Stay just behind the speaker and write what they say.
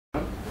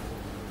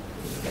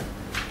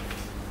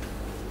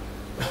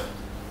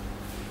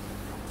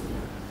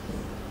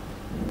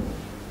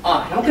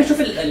احنا ممكن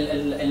نشوف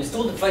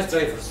الانستولد ديفايس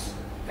درايفرز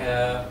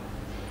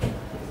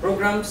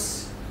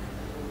بروجرامز.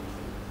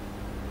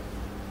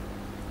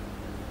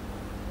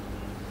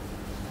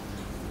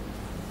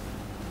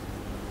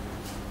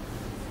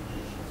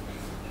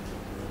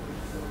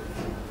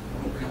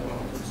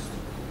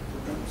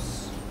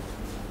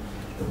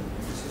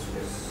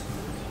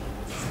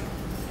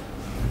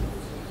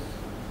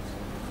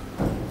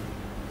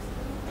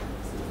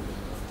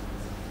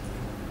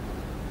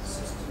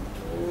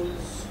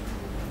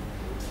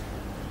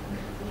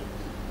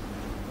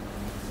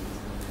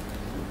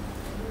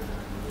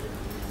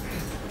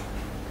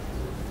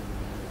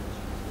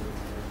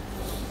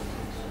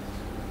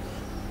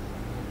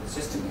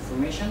 System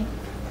information.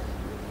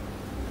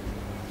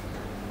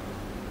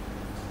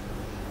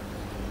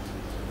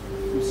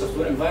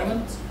 Software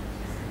environment.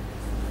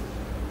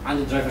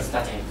 عندي الدرايفرز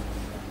بتاعتي هنا.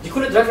 دي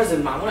كل الدرايفرز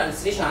اللي معموله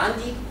انستليشن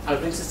عندي على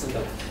البرينج سيستم ده.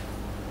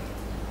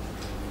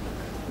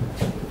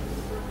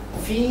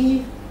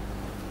 في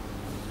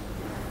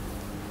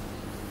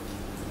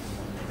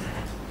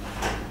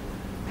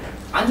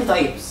عندي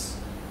تايبس.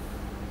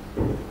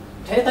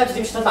 هي التايبس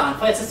دي مش هتطلع عن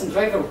فايل سيستم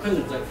درايفر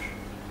وكيرنل درايفر.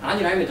 انا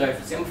عندي نوعين من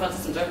الدرايفرز، يا اما فايل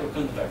سيستم درايفر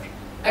وكيرنل درايفر.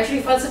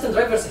 اكشلي فايل سيستم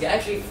درايفرز هي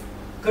اكشلي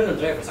كيرنل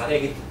درايفرز عاديه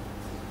جدا.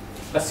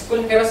 بس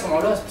كل حاجه بس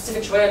معمولها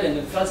سبيسيفيك شويه لان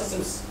الفايل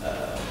سيستمز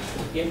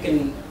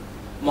يمكن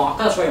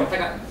معقده شويه،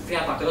 محتاجه فيها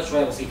تعقيدات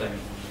شويه بسيطه يعني.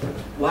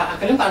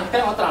 وهكلمكم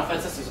هنتكلم اكتر عن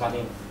الفايل سيستمز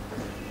بعدين.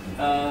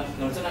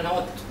 لو نزلنا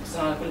هنا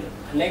بصينا على كل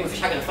هنلاقي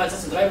مفيش حاجه غير فايل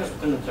سيستم درايفرز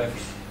وكيرنل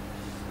درايفرز.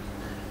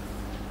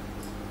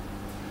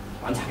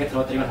 وعندي حاجات اللي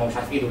هو تقريبا هو مش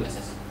عارف ايه دول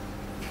اساسا.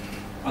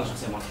 انا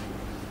شخصيا ما اعرفش.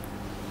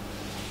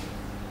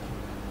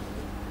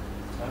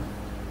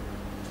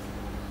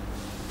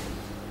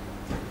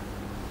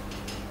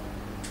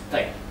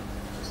 طيب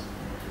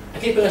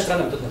اكيد كلنا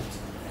اشتغلنا بدوت نت.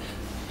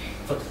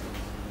 اتفضل.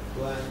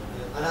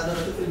 وانا اقدر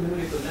اشوف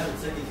الميموري كلها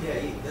بتسجل فيها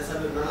ايه؟ ده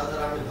سبب ان انا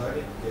اقدر اعمل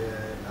برامج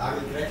اعمل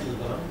كراك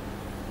للبرامج؟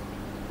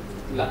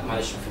 لا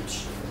معلش ما فهمتش.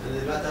 انا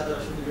دلوقتي اقدر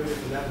اشوف الميموري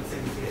كلها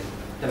بتسجل فيها ايه؟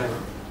 تمام.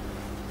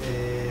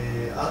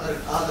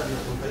 اقدر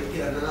من طريق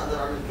كده ان انا اقدر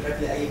اعمل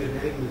كراك لاي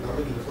برنامج من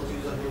البرامج اللي بتحط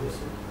يوزر نيم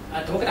وباسورد؟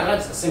 انت ممكن تعملها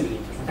ديس اسمبلي،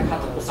 مش محتاج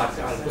حتى تبص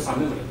على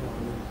الميموري.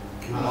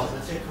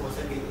 هتشيك هو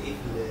سجل ايه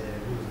في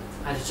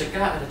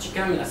الميموري؟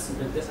 هتشيكها من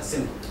الديس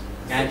اسمبلي.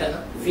 يعني انت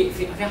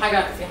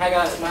في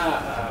حاجه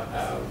اسمها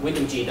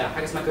ويندو جي، ده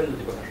حاجه اسمها كيرنل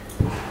ديباجر.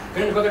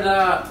 كيرنل ديباجر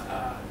ده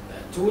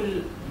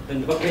تول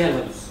بنديباج بيها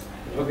الويندوز،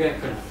 بنديباج بيها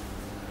الكيرنل.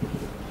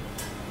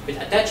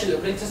 بتاتاتش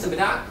الاوبريتنج سيستم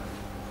بتاعك،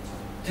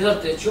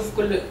 تقدر تشوف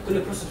كل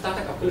بروسيس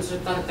بتاعتك او كل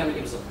سيرش بتاعتك بتعمل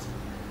ايه بالظبط.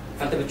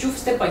 فانت بتشوف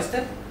ستيب باي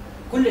ستيب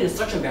كل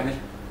انستراكشن بيعملها.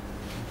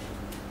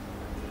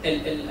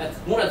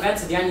 المور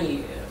ادفانسد يعني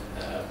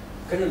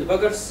كيرنل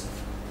ديباجرز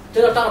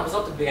تقدر تعرف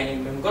بالظبط، يعني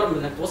بمجرد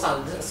انك توصل على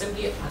الديس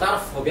اسمبلي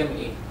هتعرف هو بيعمل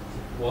ايه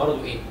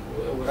وغرضه ايه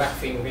ورايح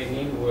فين وجاي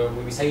منين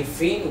وبيسيف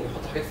فين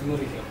وبيحط حاجات في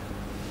الميموري فين.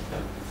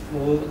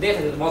 وديت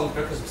اللي معظم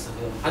الكراكرز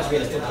بيستخدموها، محدش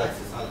بيستخدمها. على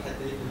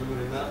الحته دي في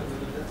الميموري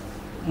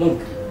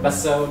ممكن،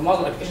 بس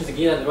معظم الابلكيشنز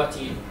الجديده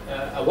دلوقتي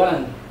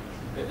اولا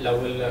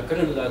لو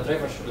الكيرنل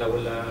درايفر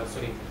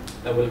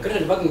لو الكيرنل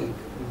ديباجنج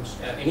مش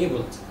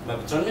انيبلد ما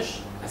بترنش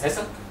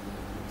اساسا.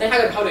 تاني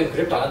حاجه بيحاولوا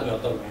ينكريبتوا على قد ما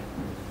يقدروا يعني.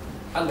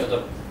 قد ما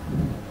يقدروا.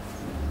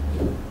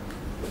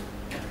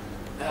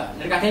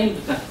 نرجع تاني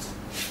للدوت نت.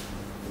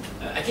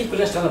 اكيد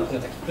كلنا اشتغلنا بالدوت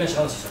نت، اكيد كلنا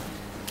اشتغلنا سي شارب.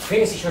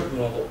 فين السي شارب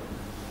بالموضوع؟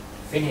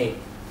 فين هي؟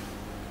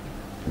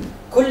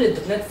 كل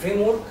الدوت نت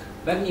فريم ورك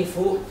مبني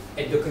فوق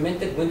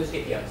الدوكيومنتد ويندوز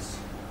اي بي ايز.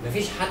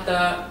 مفيش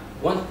حتى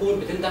وان كور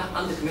بتنده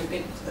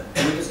اندوكيومنتد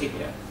ويندوز اي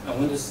بي اي او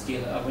ويندوز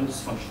او ويندوز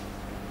فانكشن.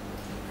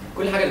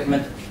 كل حاجه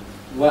دوكيومنتد.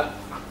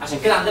 وعشان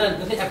كده عندنا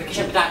الدوت نت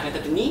ابلكيشن بتاعك انت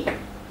بتبنيه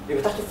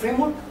بيبقى تحته فريم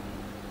ورك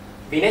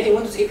بينادي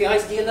ويندوز اي بي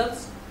ايز دي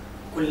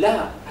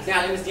كلها هتلاقي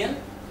على ام اس دي ان.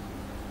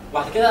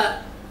 وبعد كده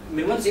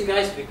من ويندوز اي بي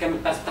ايز بيكمل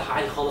الباث بتاعها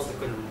عادي خالص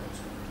لكل الويندوز.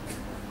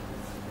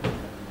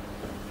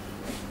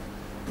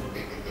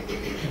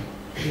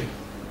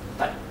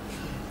 طيب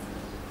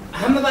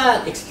اهم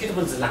بقى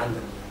الاكسكيوتبلز اللي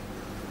عندنا.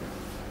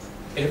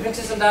 الاوبريتنج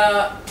سيستم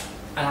ده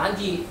انا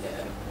عندي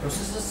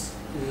بروسيسز،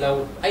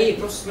 لو اي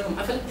بروسيس منهم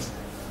قفلت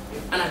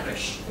انا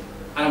هكراش،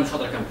 انا مش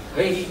هقدر اكمل.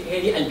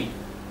 هي دي قلبي.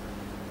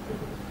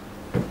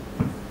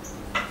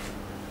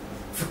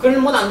 في كل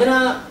مود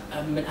عندنا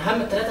من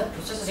اهم الثلاثه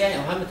بروسيسز يعني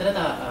او اهم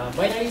الثلاثه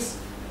باينريز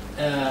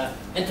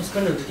انتوس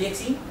كيرنل دوت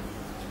اكس اي.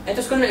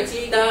 انتوس كيرنل اكس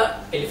اي ده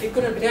اللي فيه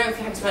الكيرنل بتاعي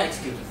في حاجه اسمها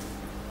اكسكيوتيف.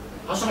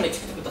 هشرح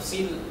الاكسكيوتيف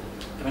بالتفصيل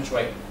كمان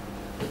شويه.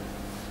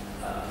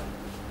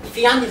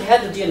 في عندي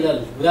الهاد دي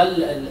ال وده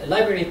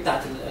اللايبرري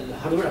بتاعت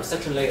الهاردوير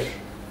ابستراكشن لاير.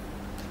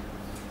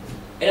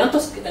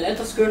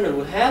 الانتوس كيرنل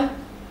والهال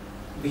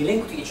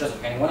بيلينكوا تو ايتش اذر،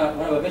 يعني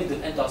وانا ببيلد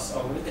الانتوس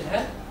او ببيلد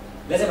الهال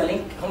لازم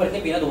الينك، هما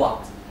الاثنين بينادوا بعض.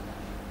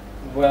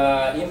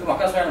 ويمكن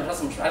معقده شويه، انا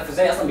مش عارف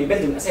ازاي اصلا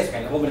بيبيلد من اساسه،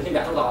 يعني هما الاثنين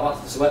بيعتمدوا على بعض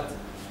في نفس الوقت.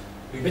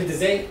 بيبيلد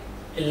ازاي؟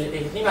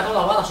 الاثنين بيعتمدوا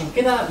على بعض، عشان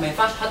كده ما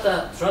ينفعش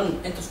حتى ترن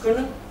انتوس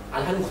كيرنل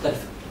على هال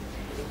مختلفه.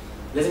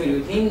 لازم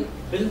الاثنين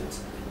بيلد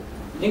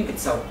لينكد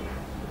سوا.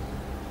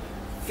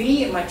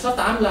 في مايكروسوفت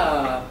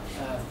عامله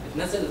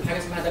بتنزل حاجه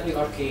اسمها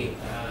WRK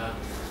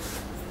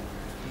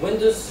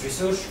ويندوز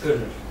ريسيرش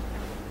كيرنل.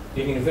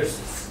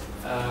 لليونيفرسيتيز.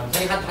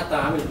 زي حتى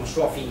عامل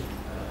مشروع فيه.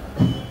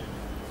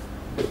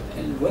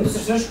 الويندوز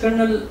ريسيرش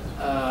كيرنل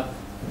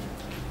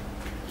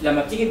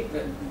لما بتيجي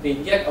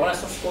بيجي لك اولا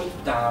السورس كود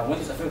بتاع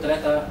ويندوز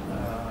 2003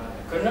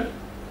 كيرنل،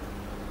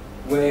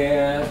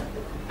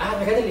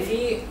 واحد الحاجات اللي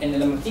فيه ان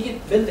لما بتيجي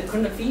تبيلد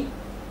الكيرنل فيه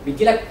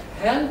بيجي لك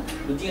هال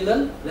ودي ال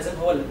ال لازم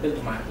هو اللي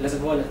تبيلده معاه،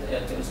 لازم هو اللي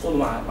تنستوله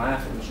معاه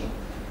في الماشين.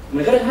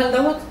 من غير الهال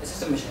دوت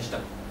السيستم مش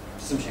هيشتغل،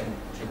 السيستم مش هيقوم.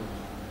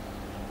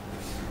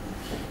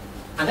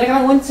 عندنا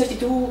كمان ويندوز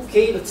 32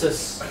 كي دوت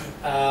سيس،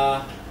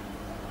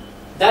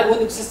 ده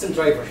الويندوز سيستم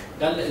درايفر،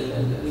 ده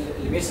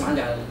اللي بيرسم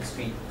عندي على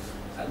السكرين.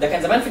 ده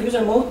كان زمان في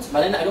اليوزر مود،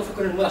 بعدين نقلوه في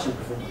الكيرنل مود عشان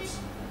البرفورمانس،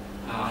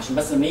 عشان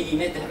بس لما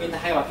يجي ينتهي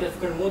حاجه بعد كده في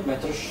الكيرنل مود ما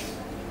يطرش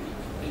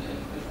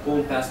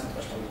الكول باس ما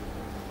تبقاش طويله.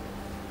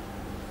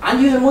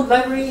 عندي يوزر مود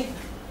لايبرري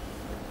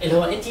اللي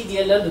هو ان تي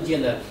دي ال ال ودي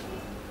ال ال،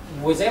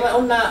 وزي ما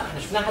قلنا احنا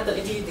شفناها حتى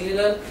الان تي دي ال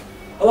ال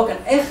هو كان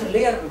اخر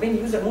لاير ما بين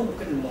اليوزر مود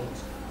والكيرنل مود،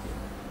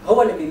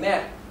 هو اللي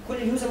بيماب كل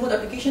اليوزر مود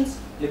ابلكيشنز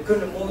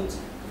للكيرنل مود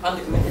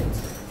uncommitted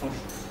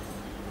فانكشن.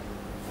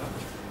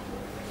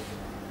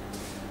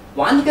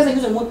 وعندي كذا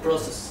يوزر مود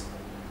بروسيس.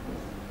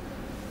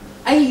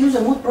 اي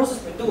يوزر مود بروسيس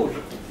من دول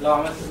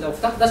لو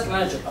فتحت تاسك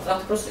مانجر او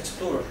فتحت بروسيس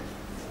اكسبلورر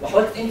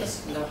وحاولت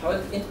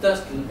انت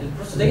تاسك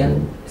البروسيس دي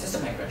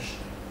السيستم هيكراش.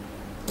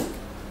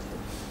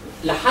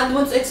 لحد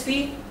ويندوز اكس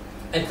بي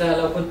انت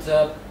لو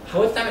كنت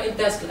حاولت تعمل انت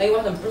تاسك لاي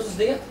واحده من البروسيس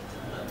ديت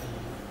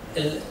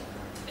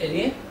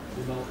الايه؟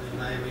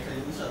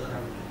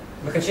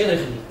 ما كانش يقدر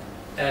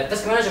يخليه.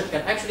 التاسك مانجر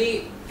كان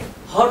اكشلي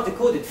هارد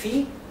كودد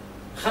فيه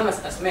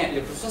 5 اسماء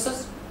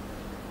للبروسيسز،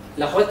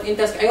 لو حاولت انت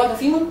تاسك اي واحده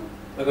فيهم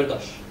ما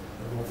بيرضاش.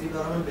 هو في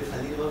برامج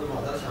بتخليني برضه ما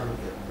اقدرش اعمل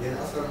كده، يعني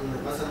اصلا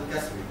مثلا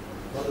كسري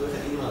برضه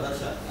بيخليني ما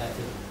اقدرش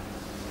اقفل.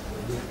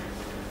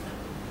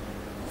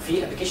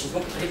 في ابلكيشنز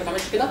ممكن تخليك ما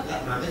تعملش كده؟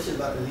 لا ما اعملش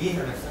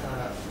ليها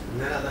نفسها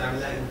ان انا اقدر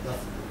اعملها انت.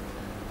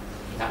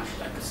 لا مش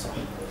متاكد الصراحه،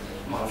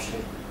 ما اعرفش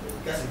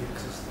ليه. كسري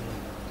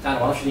لا انا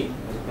ما اعرفش ليه،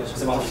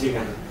 بس ما اعرفش ليه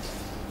يعني.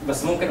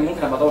 بس ممكن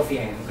ابقى ادور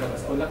فيها يعني، ممكن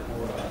ابقى اقول لك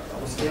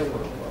وابص فيها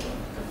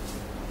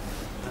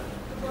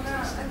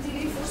وانا ادي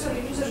ليه فرصه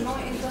لليوزر ان هو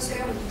انت تاسك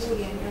يعمل الدور،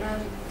 يعني انا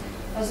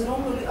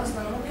اظهرهم له ليه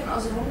اصلا؟ انا ممكن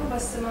اظهرهم له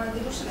بس ما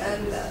اديلوش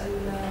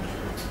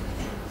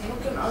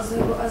ممكن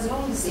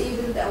اظهرهم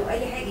ديسيبلد او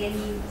اي حاجه، يعني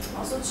ما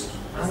اقصدش،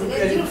 بس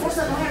اديله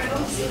الفرصه ان هو يعمل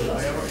لهم ديسيبلد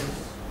اصلا.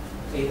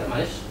 ايه ده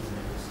معلش؟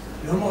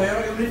 اللي هم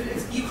غيروا يوم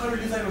الاكس بي خلوا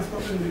اليوزر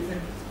مسبوق بالفعل.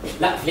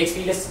 لا في الاكس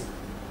بي لسه،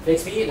 في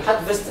الاكس بي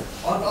لحد فيستا.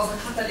 انت قصدك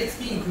حتى الاكس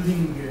بي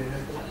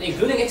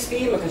انكلودنج اكس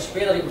بي ما كانش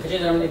بيقدر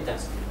يعمل انت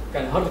تاسك،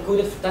 كان هارد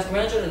كودد في التاسك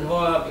مانجر ان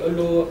هو بيقول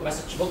له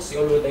مسج بوكس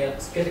يقول له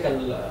ديت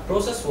كريتيكال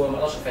بروسيس وما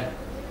اقدرش افهمها.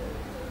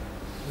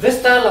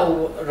 فيستا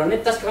لو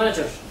رنيت تاسك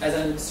مانجر از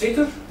ان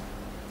ادمنستريتور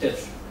تقدر.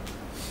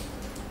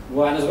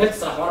 وانا زهقت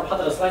الصراحه وانا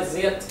بحضر السلايدز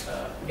ديت،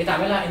 جيت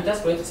اعملها ان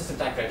تاسك ولقيت السيستم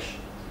بتاعي كراش.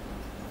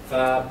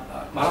 فما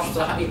اعرفش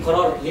بصراحه ايه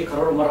القرار، ليه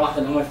قرروا مره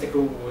واحده ان هم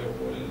يفتكروا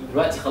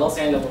دلوقتي خلاص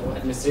يعني لو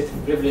ادمنستريتيف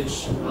بريفليج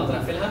اقدر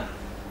اقفلها،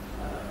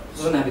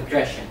 خصوصا انها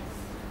بتكراش يعني.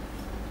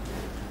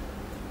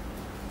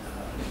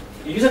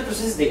 اليوزر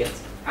بروسيس ديت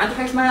عندي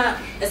حاجه اسمها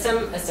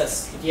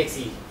acmASCIS تي اكس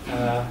اي،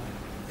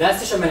 ده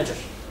السيشن مانجر.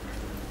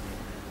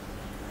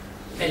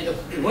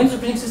 الويندوز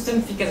اوبريتنج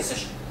سيستم فيه كذا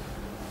سيشن.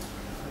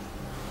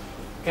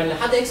 كان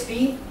لحد اكس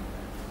بي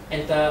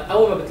انت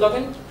اول ما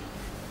بتلوجن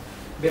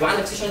بيبقى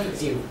عندك سيشن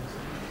 0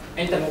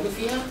 انت موجود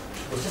فيها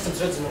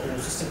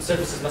والسيستم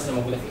سيرفيسز مثلا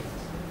موجوده فيها.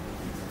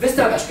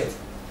 فيستا ما بقاش كده.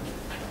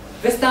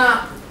 فيستا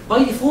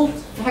باي ديفولت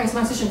في حاجه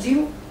اسمها سيشن 0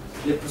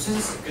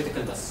 للبروسيسز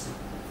كريتيكال بس.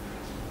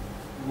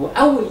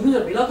 واول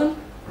يوزر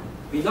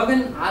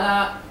بيلوجن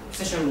على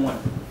سيشن 1، ما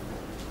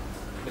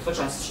بيدخلش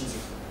على سيشن 0.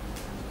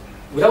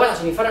 ودوت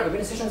عشان يفرق ما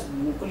بين السيشنز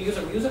من كل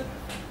يوزر ويوزر،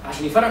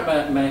 عشان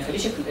يفرق ما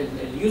يخليش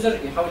اليوزر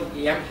يحاول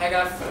يعمل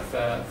حاجه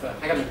في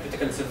حاجه من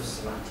الكريتيكال سيرفيسز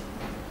اللي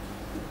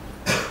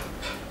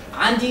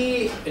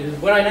عندي.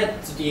 الوير اي نت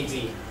دي اكس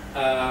اي،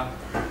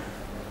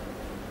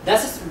 ده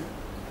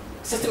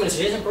سيستم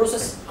انيشيشن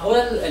بروسيس، هو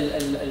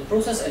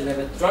البروسيس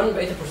اللي بترن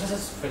بقيه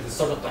البروسيسز في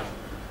الستارت اب بتاعها.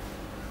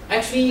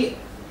 اكشلي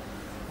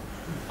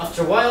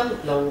افتر وايل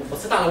لو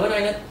بصيت على وير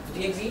اي نت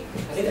دي اكس اي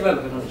هتلاقي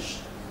تقريبا ما بيرنش،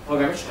 هو ما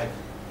بيعملش حاجه،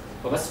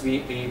 هو بس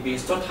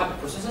بيستارت حبه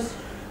بروسيسز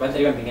وبعدين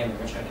تقريبا بينام، ما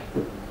بيعملش حاجه.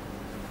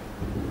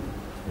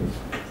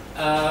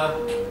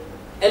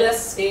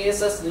 LSASS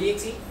دي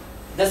اكس اي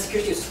ده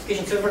سكيورتي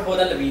سيرتيفيكيشن سيرفر، هو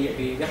ده اللي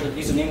بياخد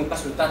اليوزر نيم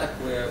والباسورد بتاعتك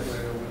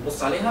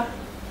ويبص عليها.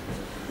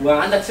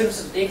 وعندك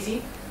سيرفيس دي اكس اي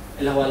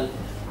اللي هو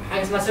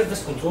حاجه اسمها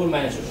سيرفيس كنترول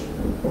مانجر،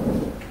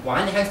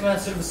 وعندي حاجه اسمها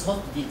سيرفيس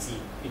هوست دي اكس اي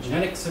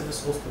الجينيريك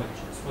سيرفيس هوست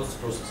مانجر هوست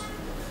بروسيس.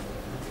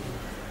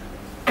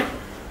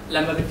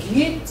 لما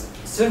بتكريت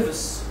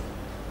سيرفيس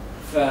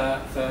في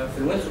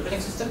الويندوز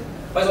اوبريتنج سيستم،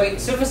 باي ذا واي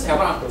سيرفيس هي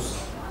عباره عن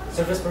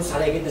بروسيس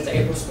عاديه جدا زي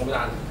اي بروسيس موجوده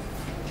عندك،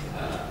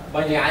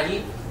 باينري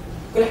عادي،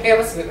 كل حاجه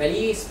بس بيبقى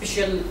ليه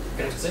سبيشال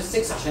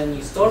كاركترستكس عشان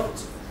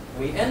يستارت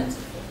ويند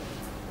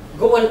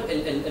جوه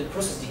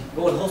البروسيس دي،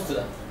 جوه الهوست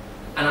ده.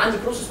 انا عندي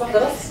بروسيس واحده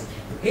بس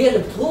هي اللي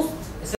بتهوست